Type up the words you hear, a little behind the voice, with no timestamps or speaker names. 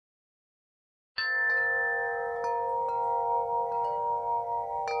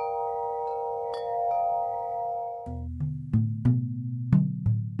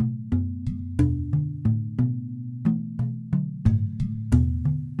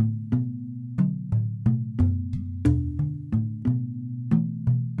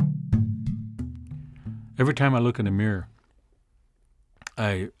Every time I look in the mirror,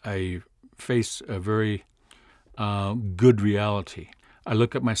 I face a very good reality. I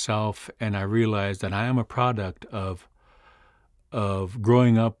look at myself and I realize that I am a product of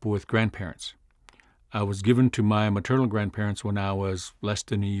growing up with grandparents. I was given to my maternal grandparents when I was less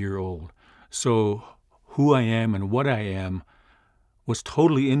than a year old. So who I am and what I am was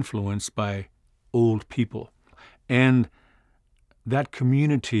totally influenced by old people. And that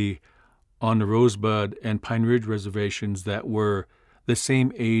community on the Rosebud and Pine Ridge reservations that were the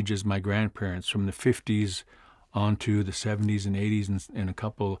same age as my grandparents, from the 50s on to the 70s and 80s, and a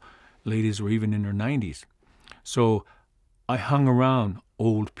couple ladies were even in their 90s. So I hung around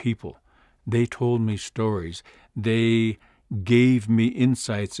old people. They told me stories. They gave me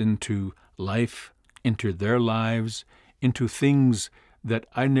insights into life, into their lives, into things that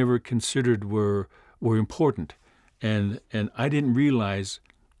I never considered were important. And I didn't realize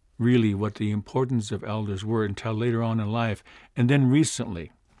really what the importance of elders were until later on in life. And then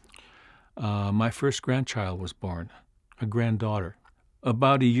recently, my first grandchild was born, a granddaughter.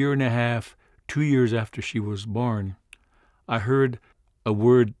 About a year and a half, 2 years after she was born, I heard a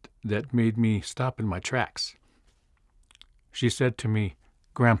word that made me stop in my tracks. She said to me,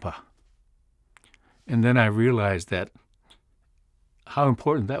 "Grandpa." And then I realized that how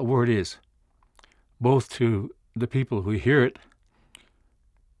important that word is, both to the people who hear it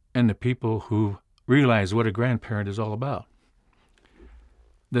and the people who realize what a grandparent is all about.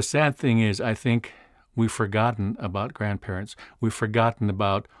 The sad thing is, I think we've forgotten about grandparents. We've forgotten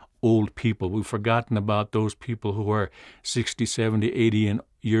about old people. We've forgotten about those people who are 60, 70, 80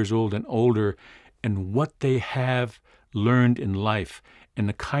 years old and older, and what they have learned in life and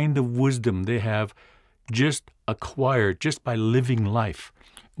the kind of wisdom they have just acquired just by living life.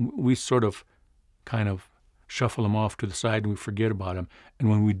 We sort of kind of shuffle them off to the side and we forget about them. And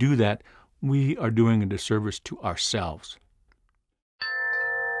when we do that, we are doing a disservice to ourselves.